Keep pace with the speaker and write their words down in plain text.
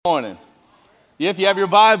Morning. If you have your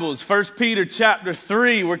Bibles, 1 Peter chapter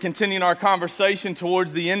 3, we're continuing our conversation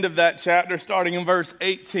towards the end of that chapter, starting in verse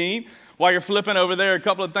 18. While you're flipping over there, a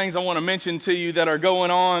couple of things I want to mention to you that are going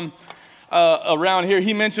on around here.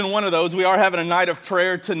 He mentioned one of those. We are having a night of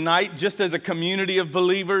prayer tonight, just as a community of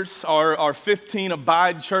believers. Our 15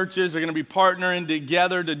 Abide churches are going to be partnering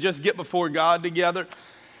together to just get before God together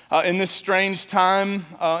in this strange time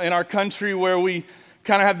in our country where we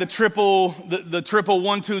kind of have the triple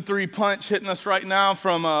 1, 2, 3 punch hitting us right now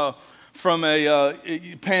from a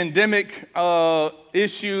pandemic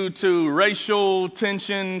issue to racial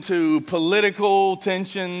tension to political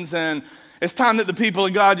tensions, and it's time that the people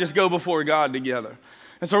of God just go before God together.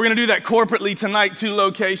 And so we're going to do that corporately tonight, 2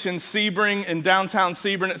 locations, Sebring and downtown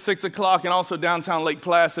Sebring at 6 o'clock, and also downtown Lake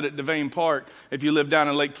Placid at Devane Park if you live down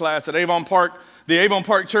in Lake Placid. Avon Park. The Avon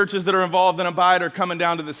Park churches that are involved in Abide are coming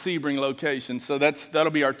down to the Sebring location. So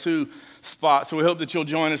that'll be our 2 spots. So we hope that you'll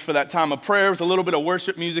join us for that time of prayer. With a little bit of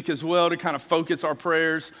worship music as well to kind of focus our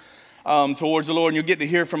prayers towards the Lord. And you'll get to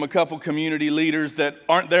hear from a couple community leaders that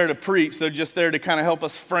aren't there to preach. They're just there to kind of help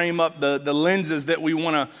us frame up the lenses that we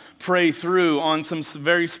want to pray through on some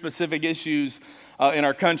very specific issues in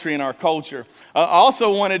our country and our culture. I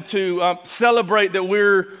also wanted to celebrate that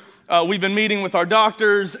we've been meeting with our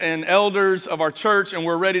doctors and elders of our church, and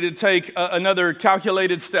we're ready to take another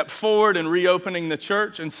calculated step forward in reopening the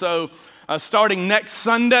church. And so starting next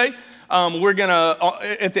Sunday, we're going to,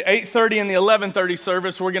 at the 8:30 and the 11:30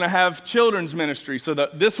 service, we're going to have children's ministry. So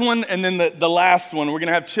this one and then the last one, we're going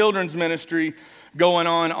to have children's ministry going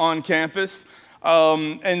on campus.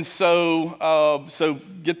 And so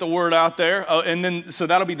get the word out there. And then, so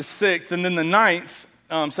that'll be the 6th. And then the 9th,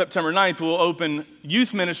 September 9th, we'll open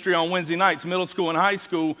youth ministry on Wednesday nights, middle school and high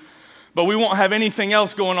school, but we won't have anything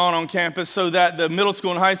else going on campus so that the middle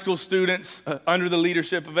school and high school students, under the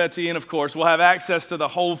leadership of Etienne, of course, will have access to the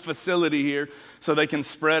whole facility here so they can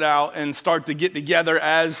spread out and start to get together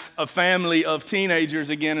as a family of teenagers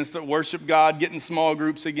again and start worship God, get in small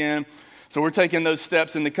groups again. So we're taking those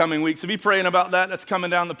steps in the coming weeks. So be praying about that. That's coming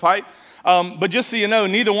down the pipe. But just so you know,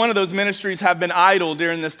 neither one of those ministries have been idle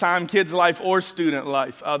during this time, kids' life or student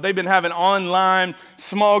life. They've been having online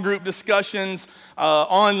small group discussions,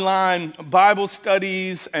 online Bible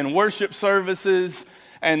studies and worship services,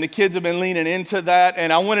 and the kids have been leaning into that.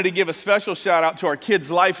 And I wanted to give a special shout out to our kids'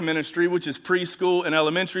 life ministry, which is preschool and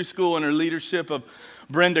elementary school, under leadership of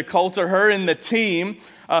Brenda Coulter. Her and the team,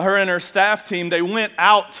 her and her staff team, they went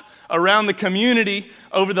out around the community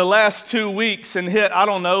over the last 2 weeks and hit,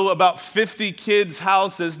 about 50 kids'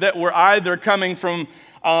 houses that were either coming from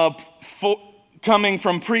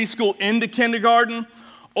preschool into kindergarten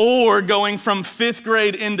or going from 5th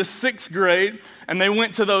grade into 6th grade. And they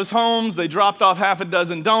went to those homes, they dropped off half a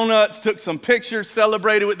dozen donuts, took some pictures,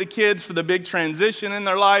 celebrated with the kids for the big transition in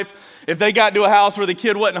their life. If they got to a house where the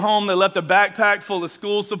kid wasn't home, they left a backpack full of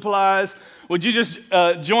school supplies. Would you just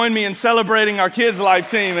join me in celebrating our kids'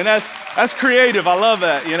 life team? And that's creative. I love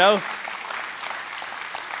that, you know.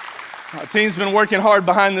 Our team's been working hard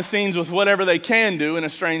behind the scenes with whatever they can do in a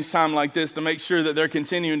strange time like this to make sure that they're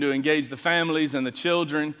continuing to engage the families and the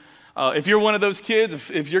children. If you're one of those kids,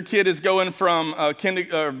 if your kid is going from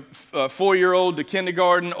 4-year-old to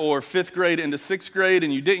kindergarten or 5th grade into 6th grade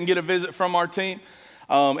and you didn't get a visit from our team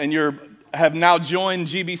and you have now joined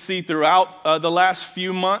GBC throughout the last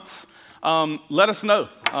few months, let us know.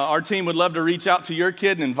 Our team would love to reach out to your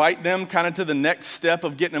kid and invite them kind of to the next step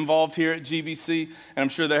of getting involved here at GBC, and I'm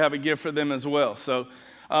sure they have a gift for them as well. So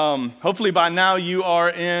hopefully by now you are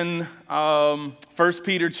in 1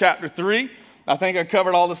 Peter chapter 3. I think I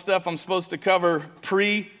covered all the stuff I'm supposed to cover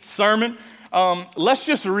pre-sermon. Let's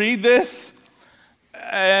just read this,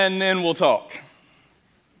 and then we'll talk.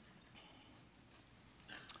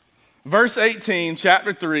 Verse 18,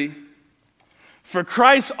 chapter 3. For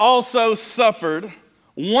Christ also suffered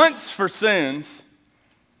once for sins,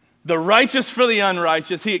 the righteous for the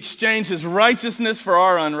unrighteous. He exchanged his righteousness for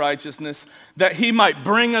our unrighteousness, that he might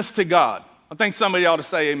bring us to God. I think somebody ought to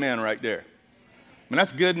say amen right there. I mean,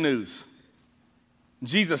 that's good news.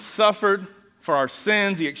 Jesus suffered for our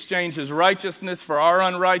sins. He exchanged his righteousness for our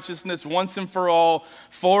unrighteousness once and for all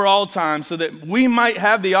time, so that we might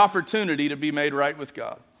have the opportunity to be made right with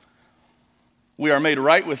God. We are made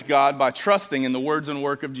right with God by trusting in the words and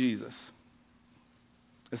work of Jesus.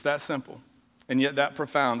 It's that simple, and yet that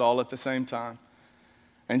profound all at the same time.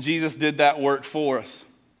 And Jesus did that work for us.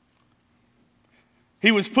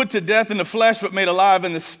 He was put to death in the flesh, but made alive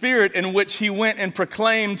in the spirit, in which he went and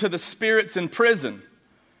proclaimed to the spirits in prison,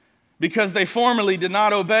 because they formerly did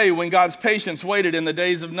not obey when God's patience waited in the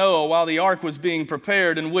days of Noah while the ark was being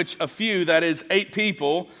prepared, in which a few, that is 8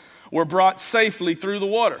 people, were brought safely through the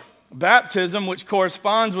water. Baptism, which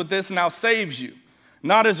corresponds with this, now saves you,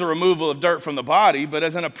 not as a removal of dirt from the body, but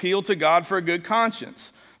as an appeal to God for a good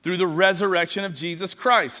conscience through the resurrection of Jesus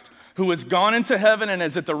Christ, who has gone into heaven and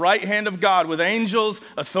is at the right hand of God with angels,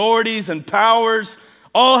 authorities, and powers,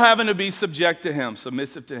 all having to be subject to him,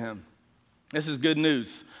 submissive to him. This is good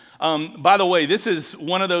news. By the way, this is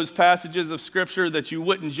one of those passages of Scripture that you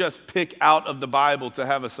wouldn't just pick out of the Bible to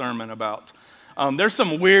have a sermon about. There's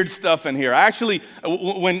some weird stuff in here. Actually,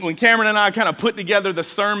 when Cameron and I kind of put together the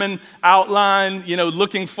sermon outline,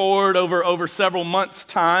 looking forward over several months'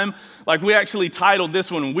 time, like we actually titled this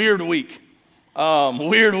one Weird Week.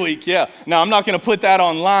 Weird Week, yeah. Now, I'm not going to put that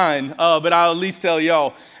online, but I'll at least tell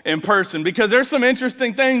y'all in person because there's some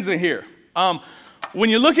interesting things in here. When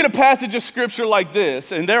you look at a passage of Scripture like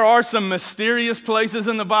this, and there are some mysterious places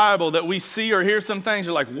in the Bible that we see or hear some things,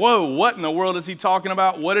 you're like, whoa, what in the world is he talking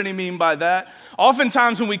about? What did he mean by that?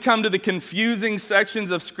 Oftentimes when we come to the confusing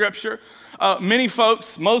sections of Scripture, many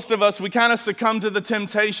folks, most of us, we kind of succumb to the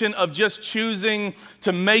temptation of just choosing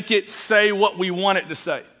to make it say what we want it to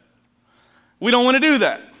say. We don't want to do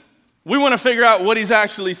that. We want to figure out what he's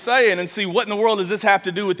actually saying and see what in the world does this have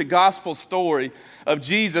to do with the gospel story of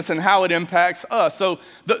Jesus and how it impacts us. So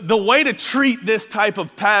the way to treat this type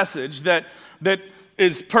of passage that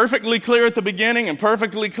is perfectly clear at the beginning and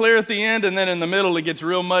perfectly clear at the end, and then in the middle it gets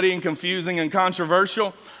real muddy and confusing and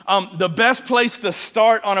controversial. The best place to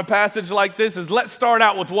start on a passage like this is let's start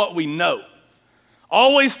out with what we know.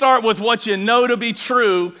 Always start with what you know to be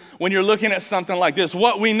true when you're looking at something like this.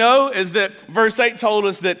 What we know is that verse 8 told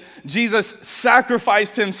us that Jesus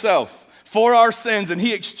sacrificed himself for our sins and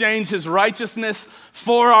he exchanged his righteousness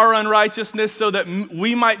for our unrighteousness so that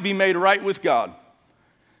we might be made right with God.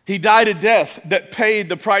 He died a death that paid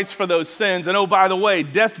the price for those sins. And oh, by the way,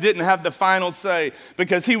 death didn't have the final say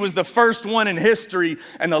because he was the first one in history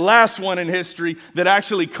and the last one in history that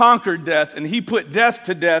actually conquered death. And he put death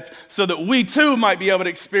to death so that we too might be able to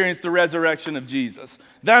experience the resurrection of Jesus.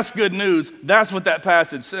 That's good news. That's what that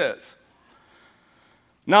passage says.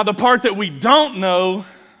 Now, the part that we don't know,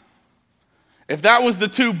 if that was the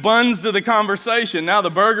two buns to the conversation, now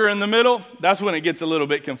the burger in the middle, that's when it gets a little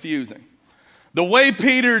bit confusing. The way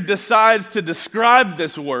Peter decides to describe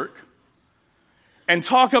this work and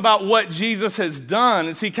talk about what Jesus has done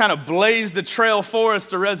is he kind of blazed the trail for us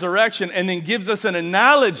to resurrection and then gives us an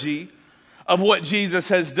analogy of what Jesus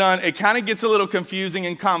has done. It kind of gets a little confusing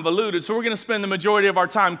and convoluted. So we're going to spend the majority of our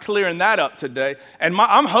time clearing that up today. And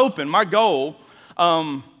I'm hoping, my goal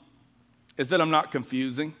is that I'm not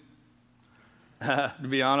confusing, to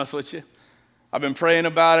be honest with you. I've been praying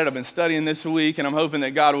about it. I've been studying this week, and I'm hoping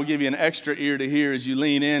that God will give you an extra ear to hear as you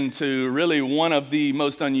lean into really one of the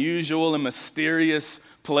most unusual and mysterious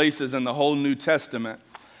places in the whole New Testament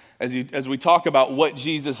as we talk about what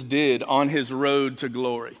Jesus did on his road to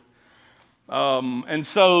glory. And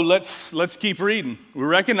so let's keep reading. We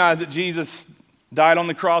recognize that Jesus died on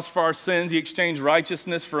the cross for our sins. He exchanged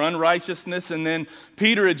righteousness for unrighteousness. And then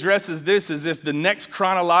Peter addresses this as if the next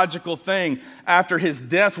chronological thing after his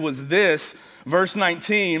death was this. Verse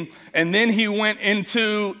 19, and then he went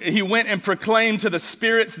and proclaimed to the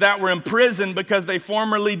spirits that were in prison because they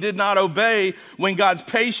formerly did not obey when God's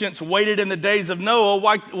patience waited in the days of Noah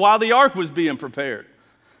while the ark was being prepared.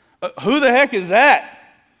 Who the heck is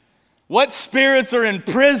that? What spirits are in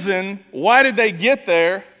prison? Why did they get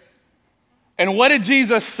there? And what did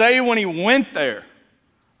Jesus say when he went there?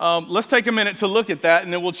 Let's take a minute to look at that,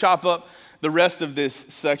 and then we'll chop up the rest of this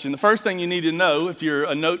section. The first thing you need to know, if you're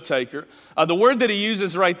a note taker, the word that he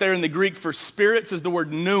uses right there in the Greek for spirits is the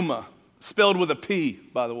word pneuma, spelled with a P,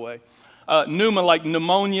 by the way. Pneuma, like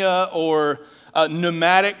pneumonia or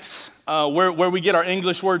pneumatics, where we get our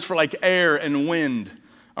English words for like air and wind,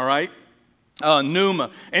 all right? Pneuma.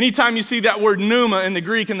 Anytime you see that word pneuma in the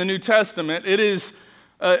Greek in the New Testament, it is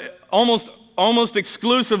almost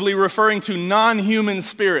exclusively referring to non-human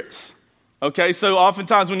spirits. Okay, so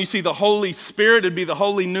oftentimes when you see the Holy Spirit, it'd be the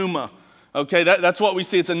Holy Pneuma. Okay, that's what we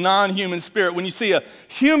see. It's a non-human spirit. When you see a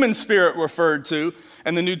human spirit referred to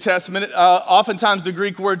in the New Testament, oftentimes the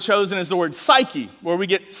Greek word chosen is the word psyche, where we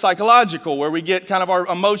get psychological, where we get kind of our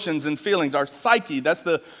emotions and feelings, our psyche. That's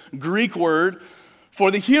the Greek word for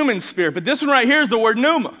the human spirit. But this one right here is the word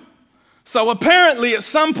pneuma. So apparently at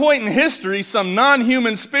some point in history, some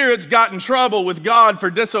non-human spirits got in trouble with God for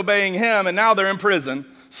disobeying him, and now they're in prison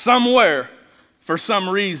somewhere for some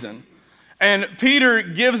reason. And Peter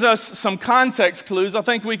gives us some context clues. I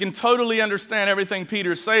think we can totally understand everything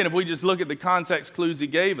Peter's saying if we just look at the context clues he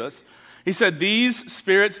gave us. He said, these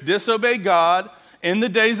spirits disobeyed God in the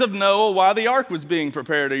days of Noah while the ark was being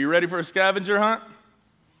prepared. Are you ready for a scavenger hunt?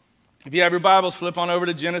 If you have your Bibles, flip on over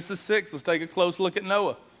to Genesis 6. Let's take a close look at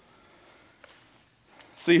Noah.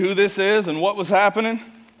 See who this is and what was happening.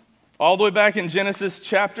 All the way back in Genesis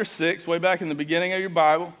chapter 6, way back in the beginning of your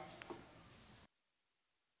Bible.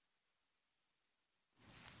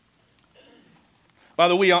 By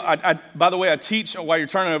the way, I teach, while you're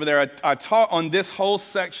turning over there, I taught on this whole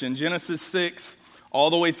section, Genesis 6, all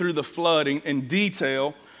the way through the flood in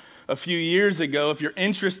detail a few years ago. If you're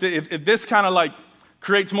interested, if this kind of like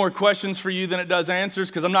creates more questions for you than it does answers,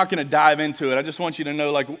 because I'm not going to dive into it. I just want you to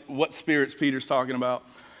know like what spirits Peter's talking about.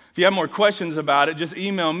 If you have more questions about it, just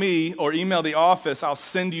email me or email the office. I'll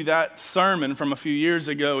send you that sermon from a few years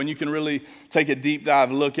ago, and you can really take a deep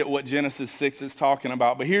dive look at what Genesis 6 is talking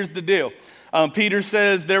about. But here's the deal. Peter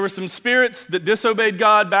says there were some spirits that disobeyed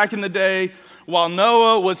God back in the day while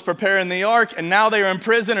Noah was preparing the ark, and now they are in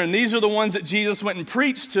prison, and these are the ones that Jesus went and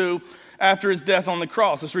preached to after his death on the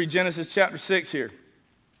cross. Let's read Genesis chapter 6 here.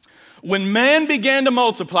 When man began to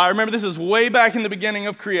multiply, remember this is way back in the beginning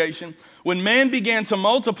of creation, when man began to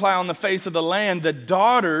multiply on the face of the land, the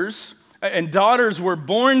daughters were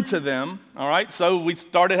born to them, all right? So we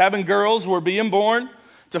started having girls were being born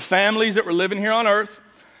to families that were living here on earth.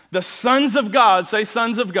 The sons of God, say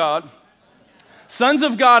sons of God. Sons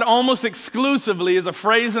of God almost exclusively is a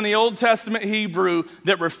phrase in the Old Testament Hebrew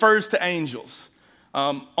that refers to angels.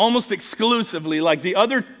 Almost exclusively, like the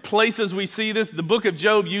other places we see this, the book of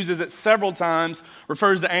Job uses it several times,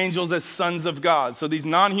 refers to angels as sons of God. So these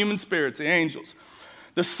non-human spirits, the angels.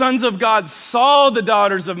 The sons of God saw the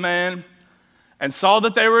daughters of man and saw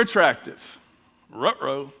that they were attractive.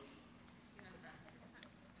 Ruh-roh.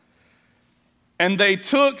 And they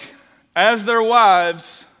took as their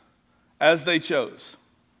wives as they chose.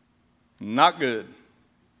 Not good.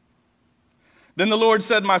 Then the Lord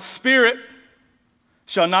said, my spirit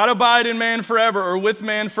shall not abide in man forever or with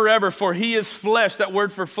man forever, for he is flesh. That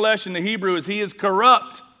word for flesh in the Hebrew is he is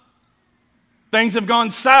corrupt. Things have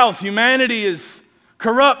gone south. Humanity is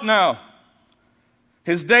corrupt now.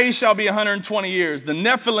 His days shall be 120 years. The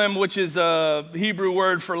Nephilim, which is a Hebrew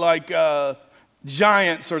word for like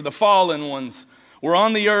giants or the fallen ones, were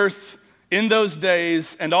on the earth in those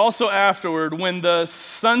days and also afterward when the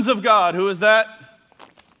sons of God, who is that?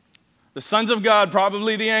 The sons of God,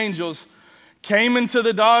 probably the angels, came into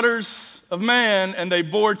the daughters of man and they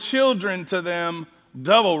bore children to them,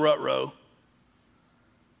 double ruh-roh.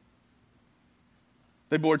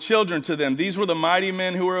 They bore children to them. These were the mighty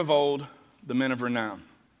men who were of old, the men of renown.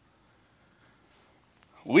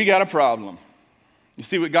 We got a problem. You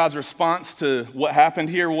see what God's response to what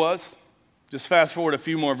happened here was? Just fast forward a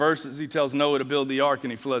few more verses. He tells Noah to build the ark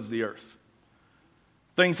and he floods the earth.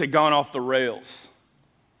 Things had gone off the rails.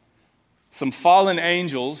 Some fallen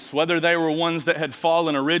angels, whether they were ones that had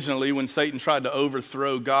fallen originally when Satan tried to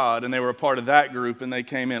overthrow God and they were a part of that group and they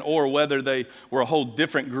came in, or whether they were a whole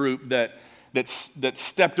different group that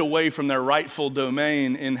stepped away from their rightful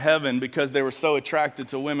domain in heaven because they were so attracted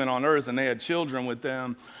to women on earth and they had children with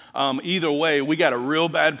them. Either way, we got a real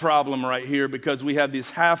bad problem right here because we have these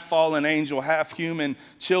half-fallen angel, half-human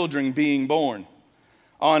children being born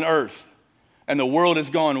on earth. And the world has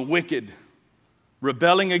gone wicked,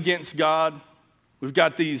 rebelling against God. We've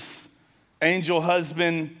got these angel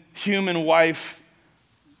husband, human wife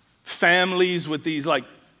families with these like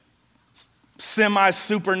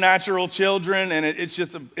semi-supernatural children, and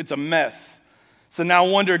it's a mess. So now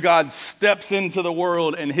wonder God steps into the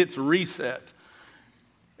world and hits reset.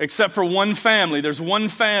 Except for one family. There's one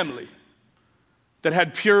family that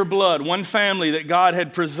had pure blood, one family that God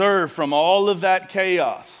had preserved from all of that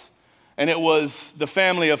chaos. And it was the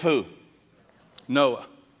family of who? Noah.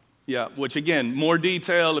 Yeah, which again, more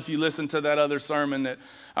detail if you listen to that other sermon that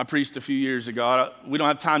I preached a few years ago. We don't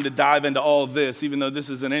have time to dive into all of this, even though this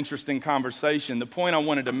is an interesting conversation. The point I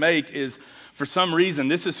wanted to make is, for some reason,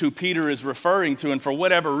 this is who Peter is referring to, and for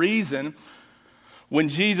whatever reason, when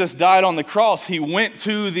Jesus died on the cross, he went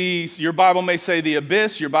to your Bible may say the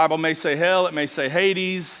abyss, your Bible may say hell, it may say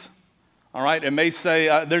Hades, all right? It may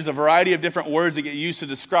say, there's a variety of different words that get used to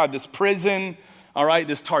describe this prison, all right?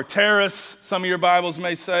 This Tartarus, some of your Bibles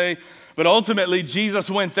may say. But ultimately, Jesus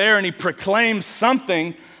went there and he proclaimed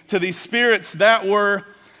something to these spirits that were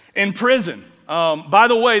in prison. By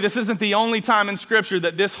the way, this isn't the only time in Scripture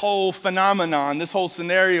that this whole phenomenon, this whole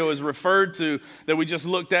scenario is referred to that we just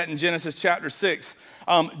looked at in Genesis chapter 6.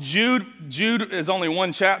 Jude is only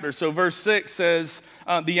one chapter, so verse 6 says,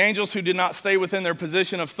 the angels who did not stay within their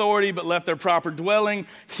position of authority but left their proper dwelling,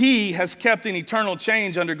 he has kept in eternal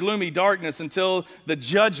change under gloomy darkness until the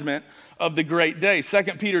judgment of the great day. 2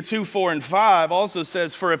 Peter 2, 4, and 5 also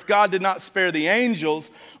says, for if God did not spare the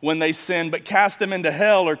angels when they sinned, but cast them into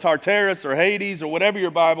hell or Tartarus or Hades, Hades, or whatever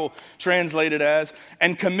your Bible translated as,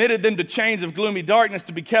 and committed them to chains of gloomy darkness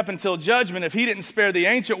to be kept until judgment. If he didn't spare the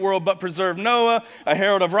ancient world but preserved Noah, a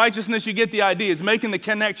herald of righteousness, you get the idea. It's making the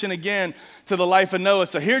connection again to the life of Noah.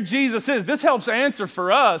 So here Jesus is. This helps answer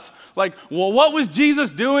for us, like, well, what was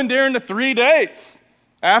Jesus doing during the 3 days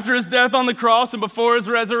after his death on the cross and before his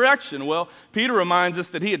resurrection? Well, Peter reminds us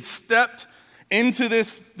that he had stepped into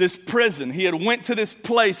this prison. He had went to this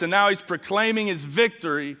place, and now he's proclaiming his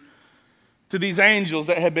victory to these angels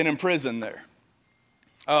that had been imprisoned there.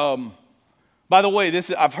 By the way,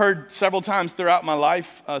 I've heard several times throughout my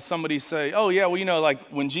life somebody say, oh yeah, well, like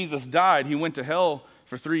when Jesus died, he went to hell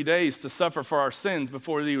for 3 days to suffer for our sins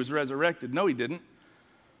before he was resurrected. No, he didn't.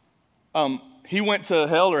 He went to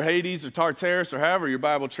hell or Hades or Tartarus or however your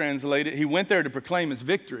Bible translated it. He went there to proclaim his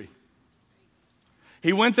victory.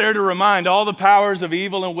 He went there to remind all the powers of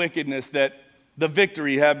evil and wickedness that the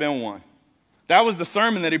victory had been won. That was the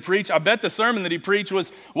sermon that he preached. I bet the sermon that he preached was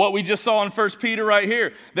what we just saw in 1 Peter right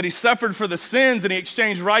here, that he suffered for the sins and he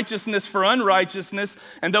exchanged righteousness for unrighteousness.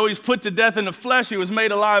 And though he's put to death in the flesh, he was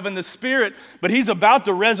made alive in the spirit. But he's about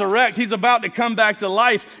to resurrect. He's about to come back to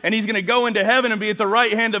life, and he's going to go into heaven and be at the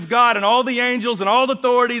right hand of God. And all the angels and all the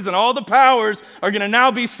authorities and all the powers are going to now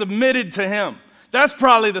be submitted to him. That's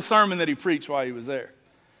probably the sermon that he preached while he was there.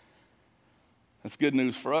 That's good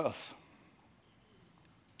news for us.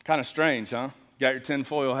 Kind of strange, huh? Got your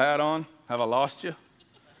tinfoil hat on? Have I lost you?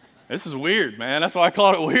 This is weird, man. That's why I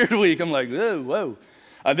called it Weird Week. I'm like, whoa.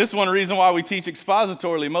 This is one reason why we teach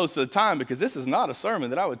expositorily most of the time, because this is not a sermon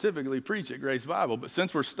that I would typically preach at Grace Bible. But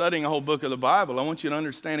since we're studying a whole book of the Bible, I want you to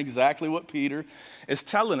understand exactly what Peter is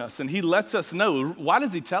telling us. And he lets us know. Why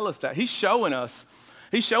does he tell us that? He's showing us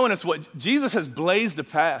what Jesus has blazed a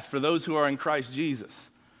path for those who are in Christ Jesus.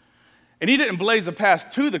 And he didn't blaze a path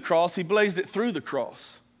to the cross, he blazed it through the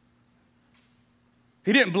cross.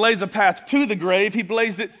 He didn't blaze a path to the grave, he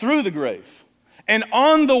blazed it through the grave. And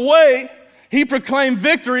on the way, he proclaimed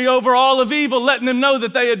victory over all of evil, letting them know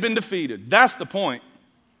that they had been defeated. That's the point.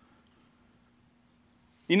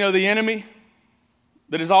 You know, the enemy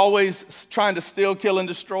that is always trying to steal, kill, and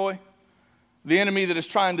destroy, the enemy that is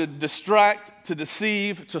trying to distract, to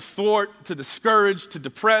deceive, to thwart, to discourage, to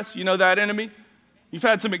depress, you know that enemy? You've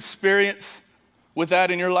had some experience with that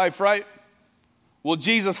in your life, right? Well,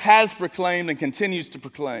 Jesus has proclaimed and continues to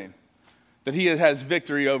proclaim that he has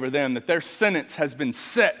victory over them, that their sentence has been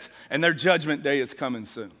set and their judgment day is coming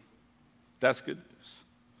soon. That's good news.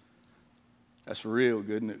 That's real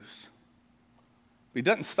good news. But he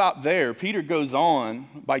doesn't stop there. Peter goes on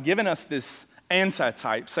by giving us this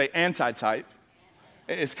antitype. Say antitype.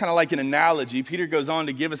 It's kind of like an analogy. Peter goes on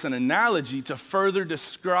to give us an analogy to further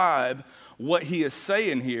describe what he is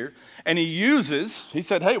saying here. And he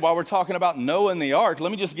said, hey, while we're talking about Noah and the ark,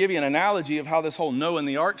 let me just give you an analogy of how this whole Noah and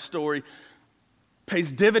the ark story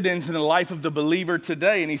pays dividends in the life of the believer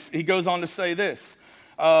today. And he goes on to say this,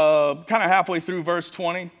 kind of halfway through verse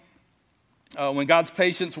 20. When God's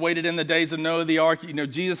patience waited in the days of Noah the ark,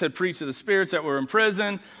 Jesus had preached to the spirits that were in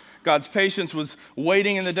prison. God's patience was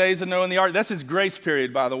waiting in the days of Noah and the ark. That's his grace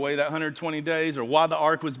period, by the way, that 120 days, or while the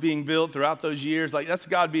ark was being built throughout those years. Like, that's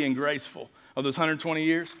God being graceful of those 120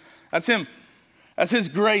 years. That's him. That's his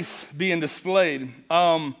grace being displayed.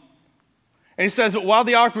 And he says that while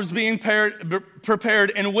the ark was being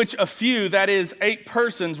prepared, in which a few, that is 8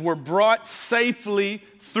 persons, were brought safely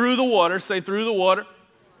through the water. Say, through the water.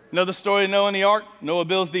 You know the story of Noah and the ark? Noah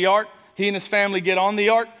builds the ark. He and his family get on the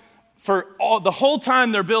ark. For the whole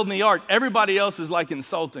time they're building the ark, everybody else is like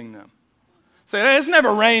insulting them. Say, hey, it's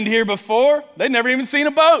never rained here before. They've never even seen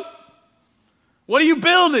a boat. What are you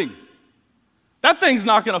building? That thing's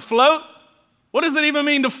not going to float. What does it even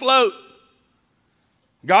mean to float?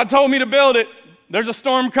 God told me to build it. There's a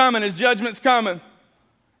storm coming. His judgment's coming.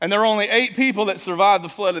 And there are only 8 people that survived the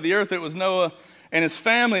flood of the earth. It was Noah and his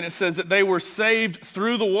family. And it says that they were saved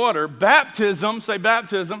through the water. Baptism, say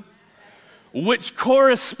baptism, which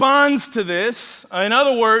corresponds to this. In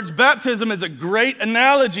other words, baptism is a great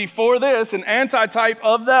analogy for this, an antitype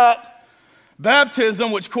of that.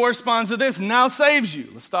 Baptism, which corresponds to this, now saves you.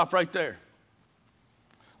 Let's stop right there.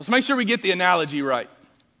 Let's make sure we get the analogy right.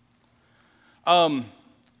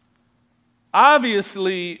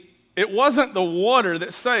 Obviously, it wasn't the water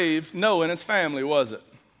that saved Noah and his family, was it?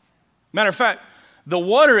 Matter of fact, the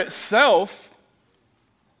water itself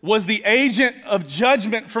was the agent of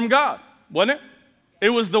judgment from God. Wasn't it? It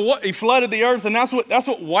was he flooded the earth, and that's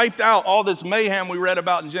what wiped out all this mayhem we read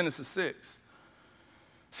about in Genesis 6.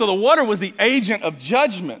 So the water was the agent of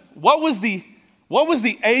judgment. What was the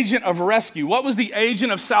agent of rescue? What was the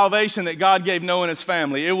agent of salvation that God gave Noah and his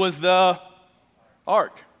family? It was the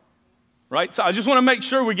ark, right? So I just want to make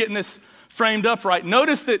sure we're getting this framed up right.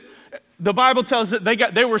 Notice that the Bible tells that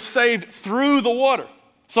they were saved through the water.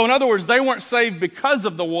 So in other words, they weren't saved because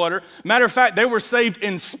of the water. Matter of fact, they were saved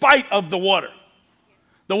in spite of the water.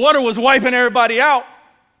 The water was wiping everybody out.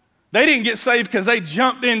 They didn't get saved because they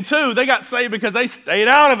jumped in too. They got saved because they stayed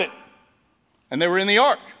out of it. And they were in the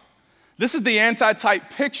ark. This is the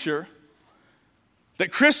antitype picture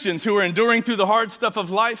that Christians who are enduring through the hard stuff of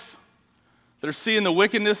life, that are seeing the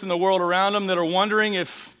wickedness in the world around them, that are wondering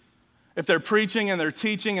if they're preaching and they're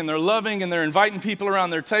teaching and they're loving and they're inviting people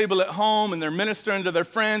around their table at home and they're ministering to their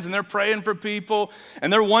friends and they're praying for people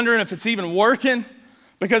and they're wondering if it's even working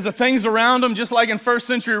because the things around them, just like in first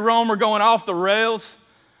century Rome, are going off the rails.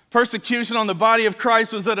 Persecution on the body of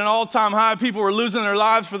Christ was at an all-time high. People were losing their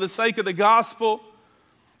lives for the sake of the gospel.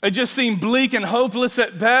 It just seemed bleak and hopeless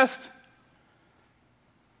at best.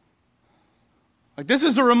 Like, this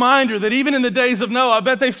is a reminder that even in the days of Noah, I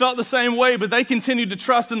bet they felt the same way, but they continued to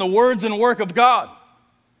trust in the words and work of God.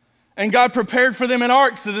 And God prepared for them an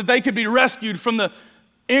ark so that they could be rescued from the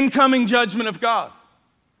incoming judgment of God.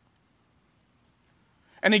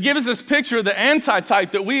 And he gives us this picture of the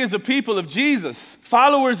antitype that we as a people of Jesus,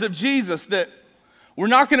 followers of Jesus, that we're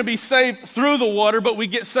not going to be saved through the water, but we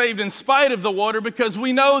get saved in spite of the water because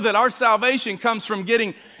we know that our salvation comes from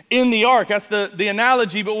getting in the ark. That's the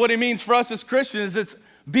analogy, but what it means for us as Christians is it's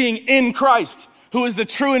being in Christ, who is the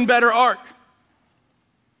true and better ark.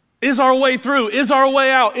 Is our way through, is our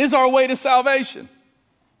way out, is our way to salvation.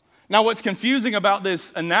 Now, what's confusing about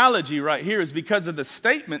this analogy right here is because of the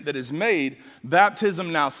statement that is made,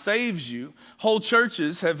 baptism now saves you. Whole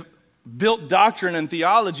churches have built doctrine and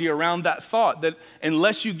theology around that thought, that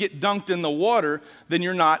unless you get dunked in the water, then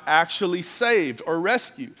you're not actually saved or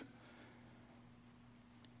rescued.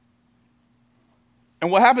 And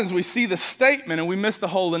what happens, we see the statement and we miss the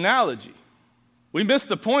whole analogy. We miss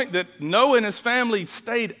the point that Noah and his family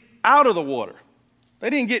stayed out of the water. They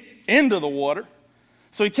didn't get into the water.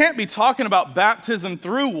 So he can't be talking about baptism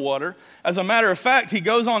through water. As a matter of fact, he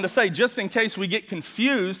goes on to say, just in case we get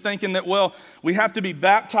confused, thinking that, well, we have to be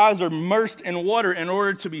baptized or immersed in water in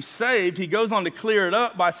order to be saved, he goes on to clear it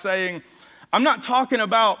up by saying, I'm not talking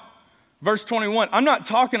about, verse 21, I'm not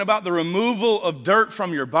talking about the removal of dirt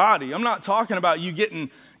from your body. I'm not talking about you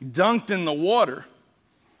getting dunked in the water.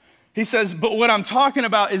 He says, but what I'm talking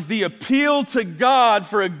about is the appeal to God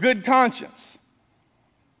for a good conscience.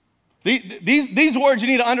 These words, you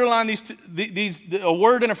need to underline a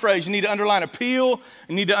word and a phrase. You need to underline appeal, and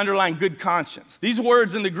you need to underline good conscience. These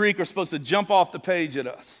words in the Greek are supposed to jump off the page at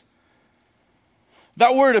us.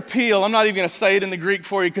 That word appeal, I'm not even going to say it in the Greek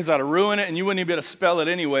for you because I'd ruin it, and you wouldn't even be able to spell it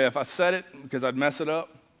anyway if I said it because I'd mess it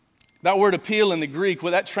up. That word appeal in the Greek, what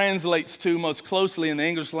that translates to most closely in the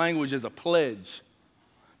English language is a pledge,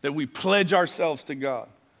 that we pledge ourselves to God.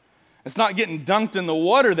 It's not getting dunked in the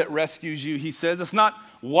water that rescues you, he says. It's not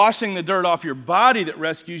washing the dirt off your body that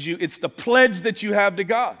rescues you. It's the pledge that you have to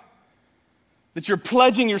God, that you're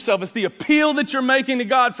pledging yourself. It's the appeal that you're making to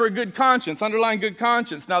God for a good conscience. Underline good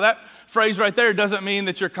conscience. Now, that phrase right there doesn't mean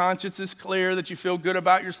that your conscience is clear, that you feel good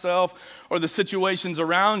about yourself or the situations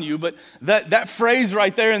around you, but that phrase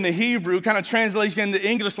right there in the Hebrew kind of translates into the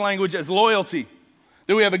English language as loyalty.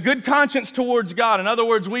 That we have a good conscience towards God. In other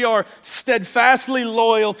words, we are steadfastly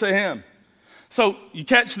loyal to Him. So, you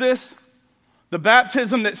catch this? The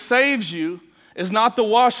baptism that saves you is not the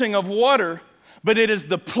washing of water, but it is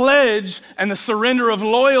the pledge and the surrender of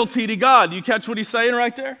loyalty to God. You catch what he's saying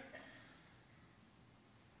right there?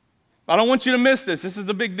 I don't want you to miss this. This is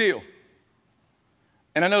a big deal.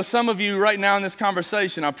 And I know some of you right now in this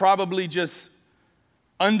conversation, I probably just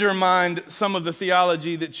undermined some of the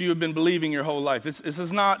theology that you have been believing your whole life. This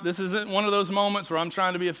isn't one of those moments where I'm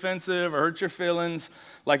trying to be offensive or hurt your feelings,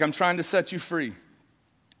 like I'm trying to set you free.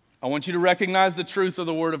 I want you to recognize the truth of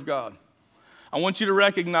the Word of God. I want you to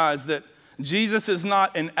recognize that Jesus is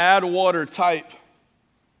not an add water type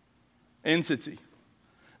entity.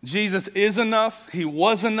 Jesus is enough, He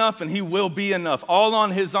was enough, and He will be enough, all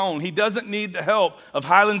on His own. He doesn't need the help of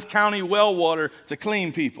Highlands County well water to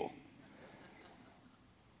clean people.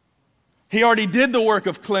 He already did the work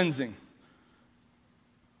of cleansing.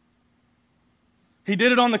 He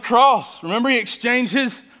did it on the cross. Remember, He exchanged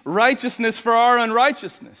His righteousness for our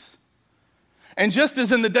unrighteousness. And just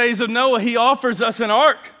as in the days of Noah, He offers us an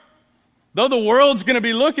ark. Though the world's going to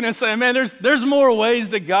be looking and saying, man, there's more ways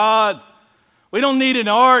to God. We don't need an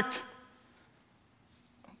ark.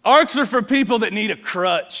 Arks are for people that need a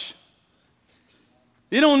crutch.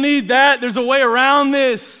 You don't need that. There's a way around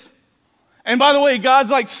this. And by the way, God's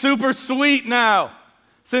like super sweet now.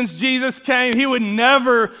 Since Jesus came, He would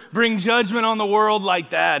never bring judgment on the world like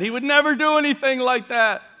that. He would never do anything like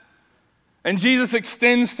that. And Jesus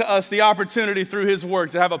extends to us the opportunity through his work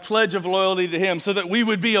to have a pledge of loyalty to him so that we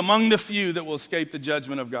would be among the few that will escape the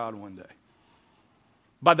judgment of God one day.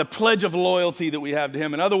 By the pledge of loyalty that we have to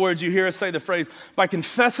him. In other words, you hear us say the phrase, by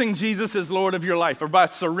confessing Jesus as Lord of your life, or by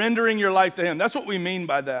surrendering your life to him. That's what we mean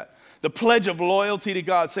by that. The pledge of loyalty to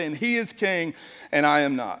God, saying he is king and I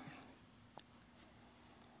am not.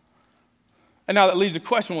 And now that leaves a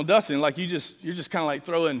question, well, Dustin, like you're just kind of like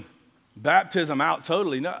throwing baptism out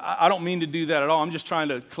totally. No, I don't mean to do that at all. I'm just trying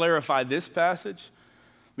to clarify this passage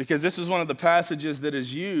because this is one of the passages that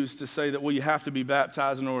is used to say that, well, you have to be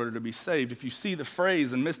baptized in order to be saved. If you see the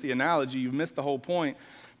phrase and miss the analogy, you've missed the whole point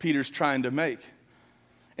Peter's trying to make.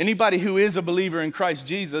 Anybody who is a believer in Christ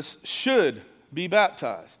Jesus should be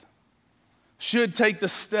baptized, should take the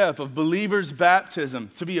step of believer's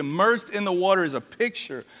baptism. To be immersed in the water is a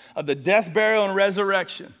picture of the death, burial, and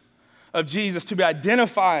resurrection of Jesus, to be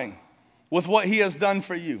identifying with what he has done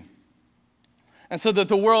for you. And so that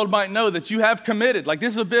the world might know that you have committed. Like,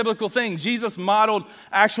 this is a biblical thing. Jesus modeled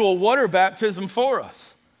actual water baptism for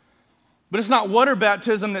us. But it's not water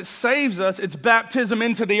baptism that saves us. It's baptism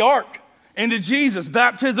into the ark, into Jesus.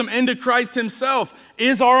 Baptism into Christ himself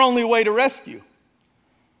is our only way to rescue.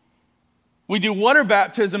 We do water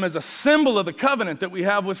baptism as a symbol of the covenant that we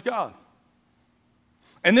have with God.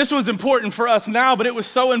 And this was important for us now, but it was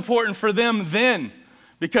so important for them then.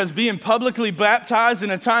 Because being publicly baptized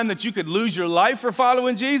in a time that you could lose your life for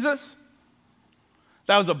following Jesus,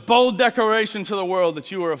 that was a bold declaration to the world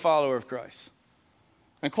that you were a follower of Christ.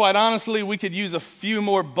 And quite honestly, we could use a few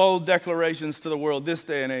more bold declarations to the world this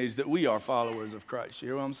day and age that we are followers of Christ. You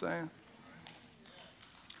hear what I'm saying?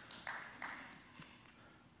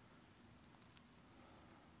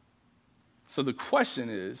 So the question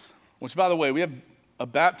is, which by the way, we have a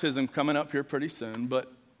baptism coming up here pretty soon,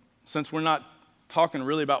 but since we're not talking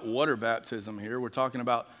really about water baptism here, we're talking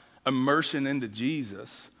about immersion into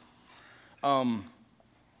Jesus. Why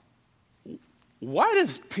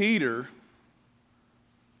does Peter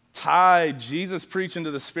tie Jesus preaching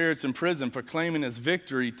to the spirits in prison, proclaiming his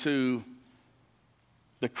victory, to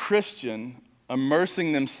the Christian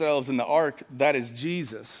immersing themselves in the ark that is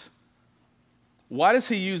Jesus? Why does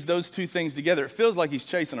he use those two things together? It feels like he's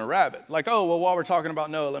chasing a rabbit. Like, oh, well, while we're talking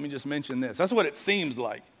about Noah, let me just mention this. That's what it seems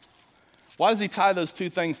like. Why does he tie those two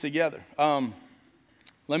things together?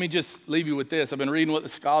 Let me just leave you with this. I've been reading what the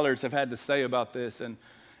scholars have had to say about this, and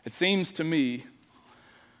it seems to me,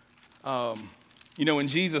 when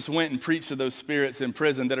Jesus went and preached to those spirits in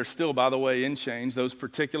prison that are still, by the way, in chains, those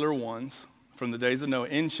particular ones from the days of Noah,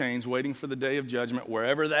 in chains, waiting for the day of judgment,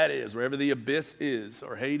 wherever that is, wherever the abyss is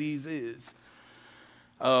or Hades is,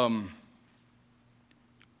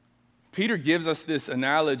 Peter gives us this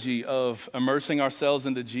analogy of immersing ourselves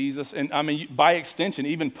into Jesus, and I mean, by extension,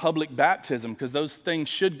 even public baptism, because those things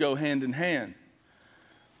should go hand in hand.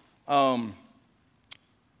 To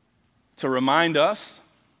remind us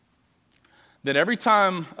that every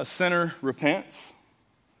time a sinner repents,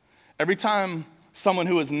 every time someone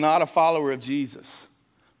who is not a follower of Jesus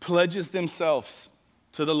pledges themselves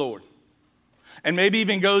to the Lord, and maybe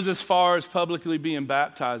even goes as far as publicly being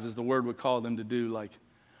baptized, as the word would call them to do, like,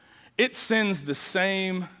 it sends the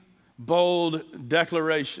same bold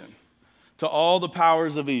declaration to all the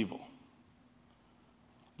powers of evil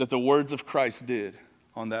that the words of Christ did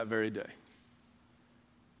on that very day.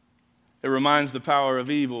 It reminds the power of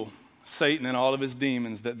evil, Satan and all of his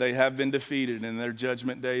demons, that they have been defeated and their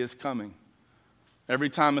judgment day is coming. Every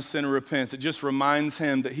time a sinner repents, it just reminds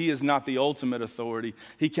him that he is not the ultimate authority.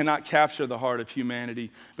 He cannot capture the heart of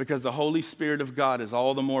humanity because the Holy Spirit of God is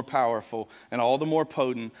all the more powerful and all the more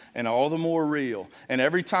potent and all the more real. And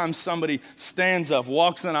every time somebody stands up,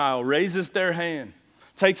 walks an aisle, raises their hand,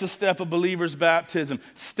 takes a step of believer's baptism,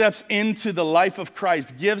 steps into the life of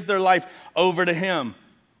Christ, gives their life over to him,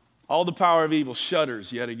 all the power of evil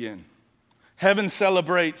shudders yet again. Heaven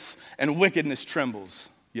celebrates and wickedness trembles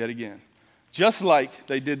yet again. Just like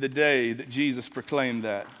they did the day that Jesus proclaimed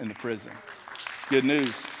that in the prison. It's good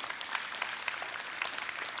news.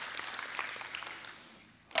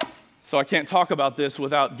 So I can't talk about this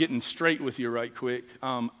without getting straight with you right quick.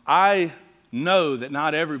 I know that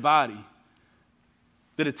not everybody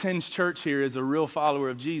that attends church here is a real follower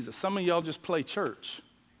of Jesus. Some of y'all just play church.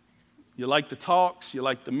 You like the talks, you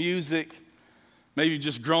like the music. Maybe you've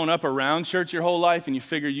just grown up around church your whole life and you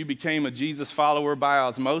figure you became a Jesus follower by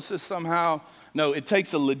osmosis somehow. No, it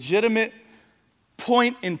takes a legitimate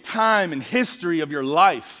point in time and history of your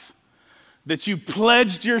life that you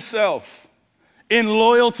pledged yourself in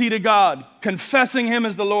loyalty to God, confessing him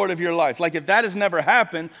as the Lord of your life. Like, if that has never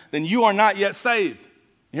happened, then you are not yet saved.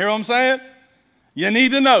 You hear what I'm saying? You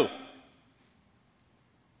need to know.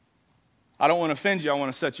 I don't want to offend you. I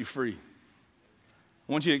want to set you free.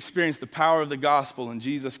 I want you to experience the power of the gospel in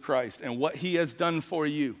Jesus Christ and what he has done for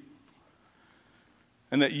you.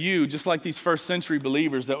 And that you, just like these first century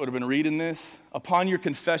believers that would have been reading this, upon your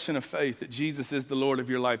confession of faith that Jesus is the Lord of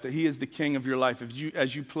your life, that he is the King of your life,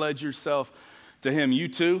 as you pledge yourself to him, you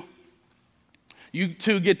too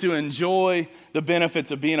get to enjoy the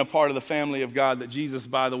benefits of being a part of the family of God that Jesus,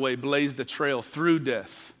 by the way, blazed a trail through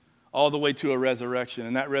death all the way to a resurrection.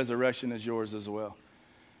 And that resurrection is yours as well.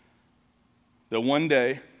 That one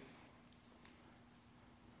day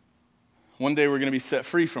we're going to be set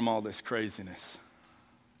free from all this craziness.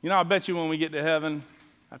 You know, I bet you when we get to heaven,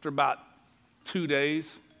 after about 2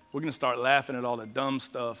 days, we're going to start laughing at all the dumb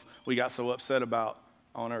stuff we got so upset about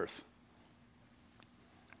on earth.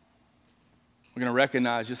 We're going to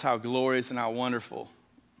recognize just how glorious and how wonderful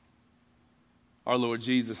our Lord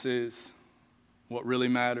Jesus is, what really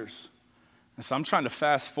matters. And so I'm trying to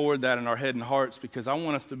fast forward that in our head and hearts because I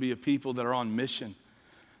want us to be a people that are on mission,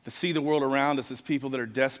 to see the world around us as people that are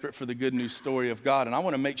desperate for the good news story of God. And I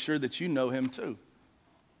want to make sure that you know him too.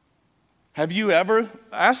 Have you ever,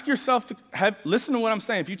 ask yourself, listen to what I'm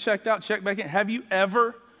saying. If you checked out, check back in. Have you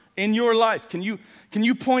ever in your life, can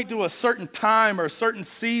you point to a certain time or a certain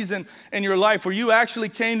season in your life where you actually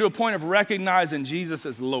came to a point of recognizing Jesus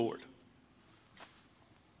as Lord?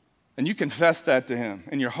 And you confess that to him.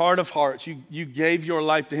 In your heart of hearts, you gave your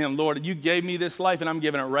life to him. Lord, you gave me this life and I'm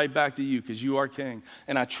giving it right back to you because you are king.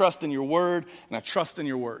 And I trust in your word and I trust in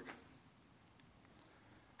your work.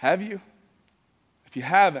 Have you? If you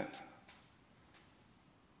haven't,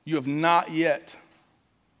 you have not yet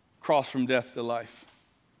crossed from death to life.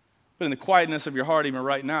 But in the quietness of your heart, even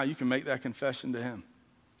right now, you can make that confession to him.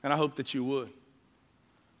 And I hope that you would.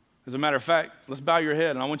 As a matter of fact, let's bow your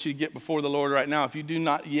head, and I want you to get before the Lord right now. If you do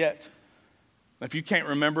not yet, if you can't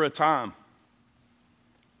remember a time,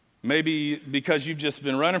 maybe because you've just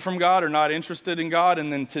been running from God or not interested in God,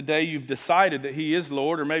 and then today you've decided that he is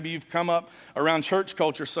Lord, or maybe you've come up around church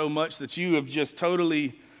culture so much that you have just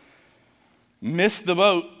totally missed the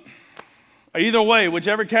boat. Either way,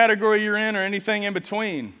 whichever category you're in or anything in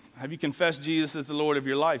between, have you confessed Jesus as the Lord of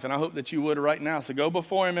your life? And I hope that you would right now. So go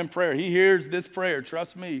before him in prayer. He hears this prayer,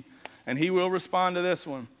 trust me, and he will respond to this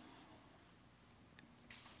one.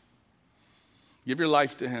 Give your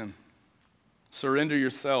life to him. Surrender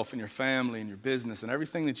yourself and your family and your business and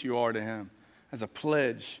everything that you are to him as a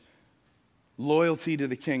pledge. Loyalty to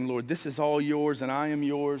the King. Lord, this is all yours and I am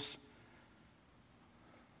yours.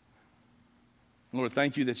 Lord,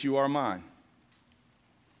 thank you that you are mine.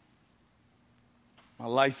 My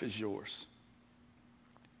life is yours.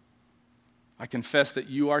 I confess that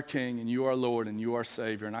you are King and you are Lord and you are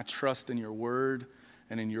Savior, and I trust in your word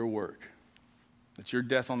and in your work, that your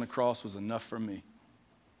death on the cross was enough for me,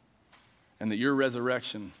 and that your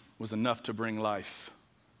resurrection was enough to bring life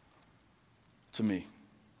to me.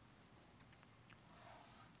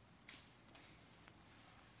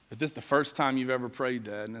 If this is the first time you've ever prayed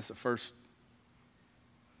that, and it's the first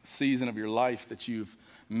season of your life that you've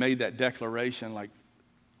made that declaration, like,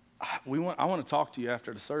 I want to talk to you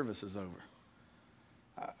after the service is over.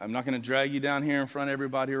 I'm not going to drag you down here in front of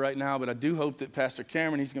everybody right now, but I do hope that Pastor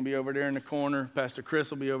Cameron, he's going to be over there in the corner. Pastor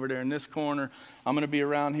Chris will be over there in this corner. I'm going to be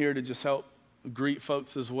around here to just help greet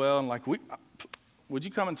folks as well. And would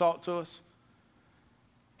you come and talk to us?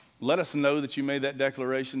 Let us know that you made that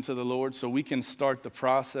declaration to the Lord so we can start the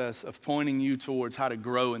process of pointing you towards how to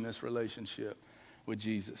grow in this relationship with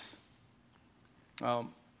Jesus.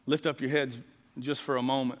 Lift up your heads just for a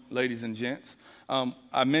moment, ladies and gents.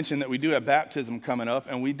 I mentioned that we do have baptism coming up,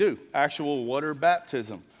 and we do, actual water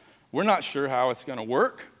baptism. We're not sure how it's going to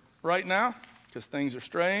work right now because things are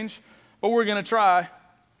strange, but we're going to try.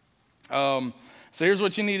 So here's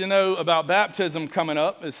what you need to know about baptism coming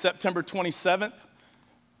up. It's September 27th.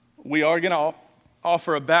 We are going to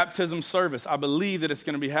offer a baptism service. I believe that it's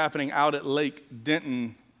going to be happening out at Lake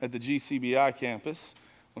Denton at the GCBI campus,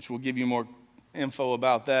 which we'll give you more info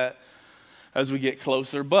about that as we get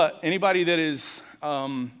closer. But anybody that is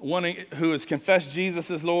who has confessed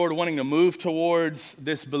Jesus as Lord, wanting to move towards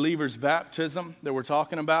this believer's baptism that we're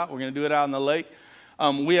talking about, we're going to do it out in the lake.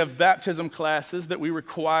 We have baptism classes that we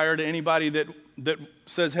require to anybody that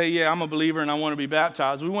says, hey, yeah, I'm a believer and I want to be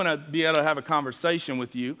baptized. We want to be able to have a conversation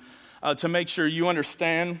with you to make sure you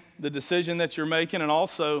understand the decision that you're making, and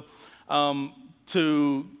also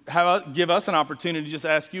to give us an opportunity to just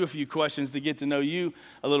ask you a few questions to get to know you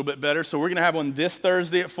a little bit better. So we're going to have one this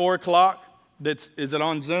Thursday at 4 o'clock. Is it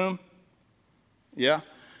on Zoom? Yeah.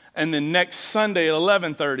 And then next Sunday at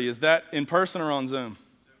 11:30, is that in person or on Zoom?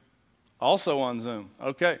 Also on Zoom.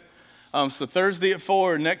 Okay. So Thursday at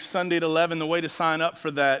 4, next Sunday at 11, the way to sign up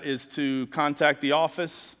for that is to contact the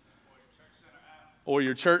office or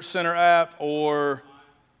your church center app, or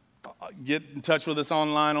get in touch with us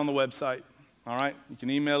online on the website. All right? You can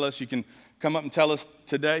email us. You can come up and tell us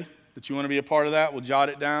today that you want to be a part of that. We'll jot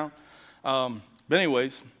it down. But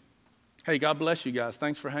anyways, hey, God bless you guys.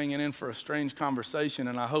 Thanks for hanging in for a strange conversation,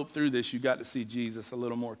 and I hope through this you got to see Jesus a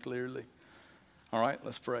little more clearly. All right,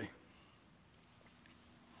 let's pray.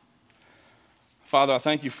 Father, I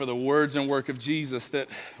thank you for the words and work of Jesus, that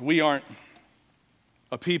we aren't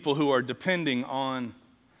a people who are depending on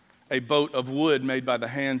a boat of wood made by the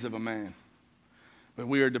hands of a man, but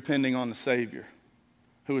we are depending on the Savior,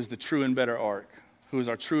 who is the true and better ark, who is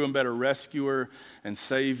our true and better rescuer and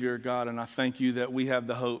Savior, God. And I thank you that we have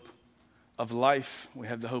the hope of life. We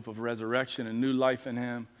have the hope of resurrection and new life in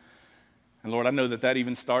him. And Lord, I know that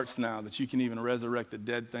even starts now, that you can even resurrect the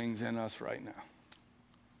dead things in us right now.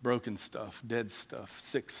 Broken stuff, dead stuff,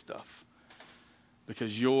 sick stuff.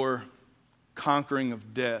 Because your conquering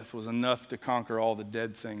of death was enough to conquer all the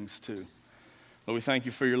dead things too. Lord, we thank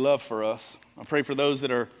you for your love for us. I pray for those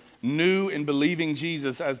that are new in believing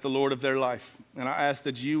Jesus as the Lord of their life. And I ask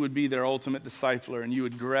that you would be their ultimate discipler, and you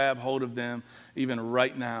would grab hold of them even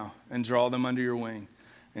right now and draw them under your wing.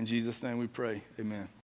 In Jesus' name we pray, amen.